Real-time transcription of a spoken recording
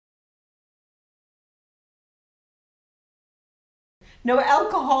No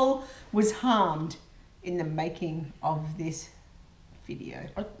alcohol was harmed in the making of this video.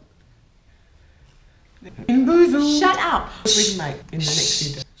 Bean Boozled. Shut up. We can make in the next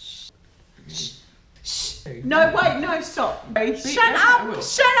video. No, wait, no, stop. Shut up.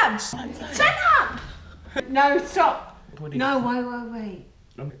 Shut up. Shut up. No, stop. No, wait.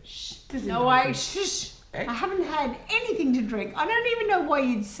 No, wait. Shh. I haven't had anything to drink. I don't even know why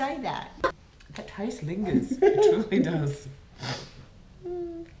you'd say that. That taste lingers. It truly does.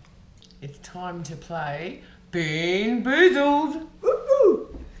 It's time to play Bean Boozled.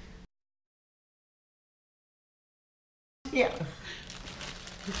 Ooh. Yeah.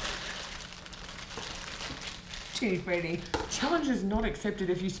 Too fruity. Challenge is not accepted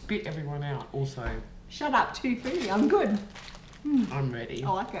if you spit everyone out also. Shut up, too fruity. I'm good. I'm ready. I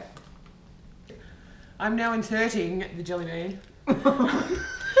like it. I'm now inserting the jelly bean.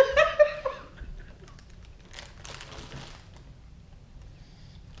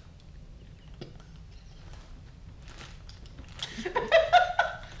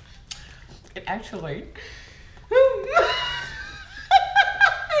 It actually...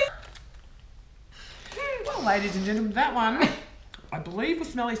 Well, ladies and gentlemen, that one, I believe, was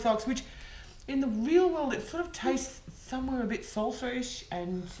smelly socks, which in the real world, it sort of tastes somewhere a bit salsa-ish,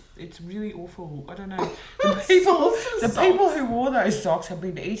 and it's really awful. I don't know. The people who wore those socks have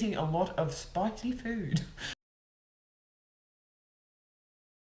been eating a lot of spicy food.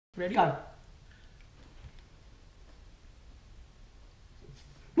 Ready? Go.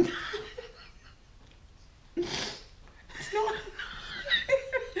 It's not...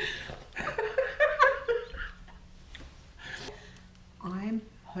 I'm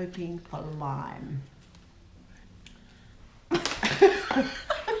hoping for lime.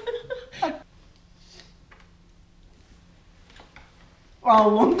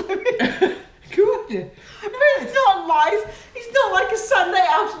 Oh, good. But it's not light. It's not like a Sunday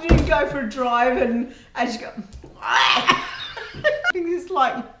afternoon you go for a drive and as you go, I think it's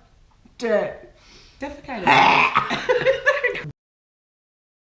like dirt. Defecated.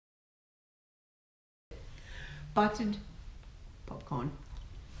 Buttered popcorn.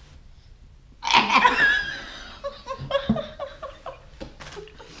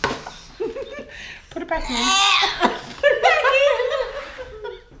 Put it back in.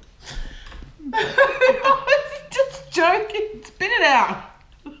 Just joking. Spit it out.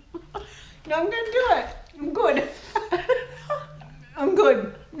 No, I'm gonna do it. I'm good. I'm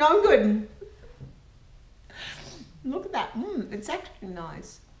good. No, I'm good. Look at that. It's actually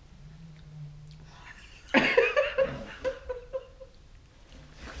nice.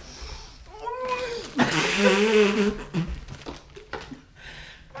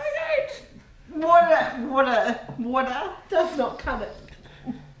 Water does not cut it.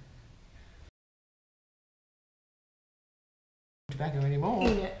 Tobacco anymore.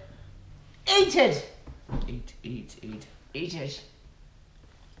 Eat it. Eat it. Eat. Eat it.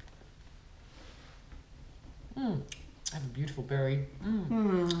 I have a beautiful berry.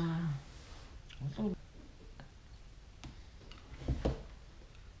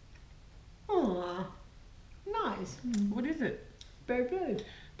 Oh, nice. What is it? Very blue.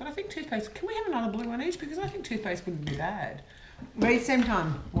 But I think toothpaste, can we have another blue one each? Because I think toothpaste wouldn't be bad. Ready, same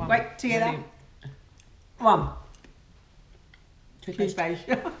time. One. Wait, together. Ready. One. Toothpaste. Toothpaste.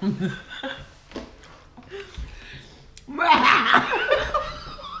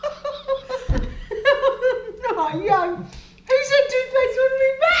 Oh, young. Who said toothpaste wouldn't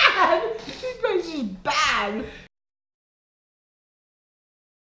be bad? Toothpaste is bad.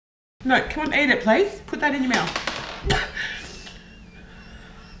 No, come on, eat it, please. Put that in your mouth.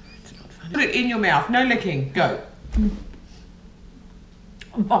 It's not funny. Put it in your mouth. No licking. Go.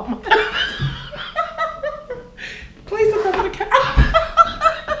 Please look over the camera.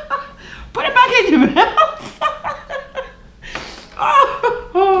 Put it back in your mouth.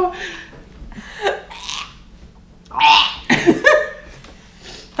 Oh.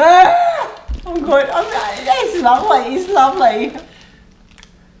 I'm good. It's lovely. It's lovely.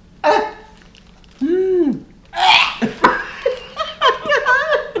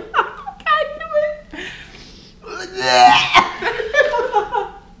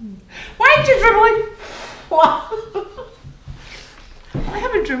 Why aren't you dribbling? What? I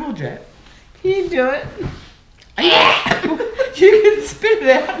haven't dribbled yet. Can you do it? You can spit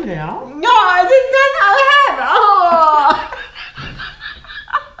it out now. No, there's none I have. Oh.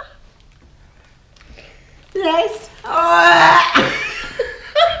 Yes.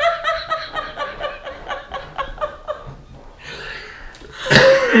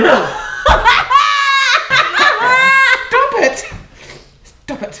 Stop it.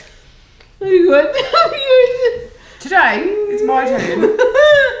 Stop it. Are you good? Today, it's my turn.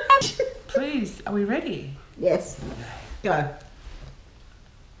 Please, are we ready? Yes. Go.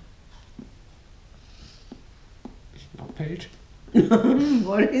 Not Pete.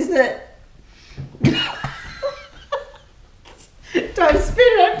 What is it? Don't spin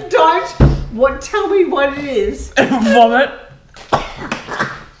it. Don't. What? Tell me what it is. Vomit.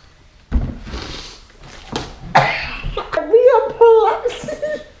 We are pull-ups.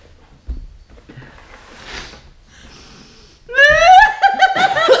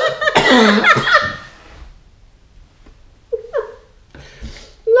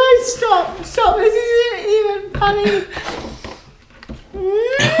 No, stop. Stop. This isn't even funny.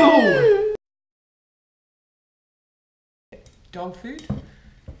 Dog food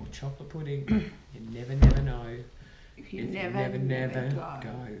or chocolate pudding? You never know. You never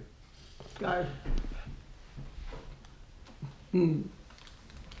go. Go.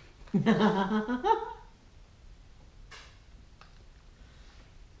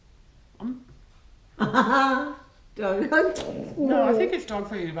 Don't. No, I think it's dog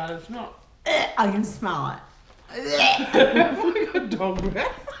food, but it's not. I can smell it. Have I got dog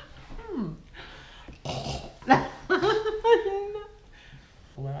breath?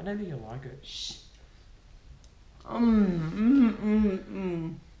 Well, I don't think you'll like it. Shh.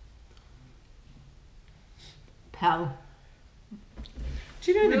 Pal.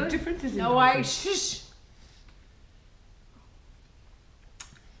 Do you know the differences in No way. Shush.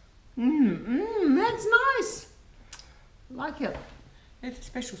 That's nice. Like it. It's a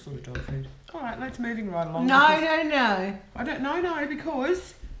special sort of dog food. All right, let's moving right along. No. I don't know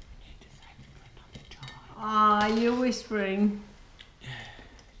because. Ah, you're whispering.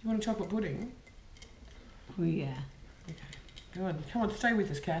 You want a chocolate pudding? Oh yeah. Okay. Come on, stay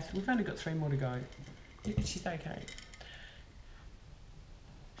with us, Kath. We've only got 3 more to go. She's okay.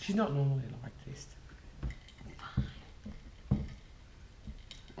 She's not normally like this.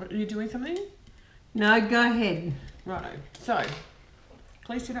 Are you doing something? No, go ahead. Righto. So,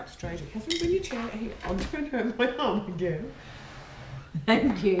 please sit up straighter. Catherine, bring your chair here. I'm going to hurt my arm again.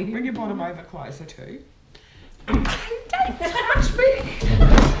 Thank you. Bring your bottom over closer too. Don't touch me.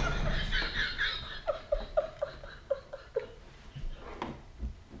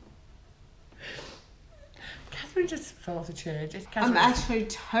 Catherine just fell off the chair. I'm actually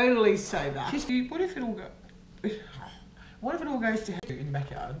totally sober. What if it all goes to her in the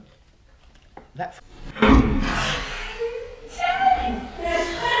backyard? That.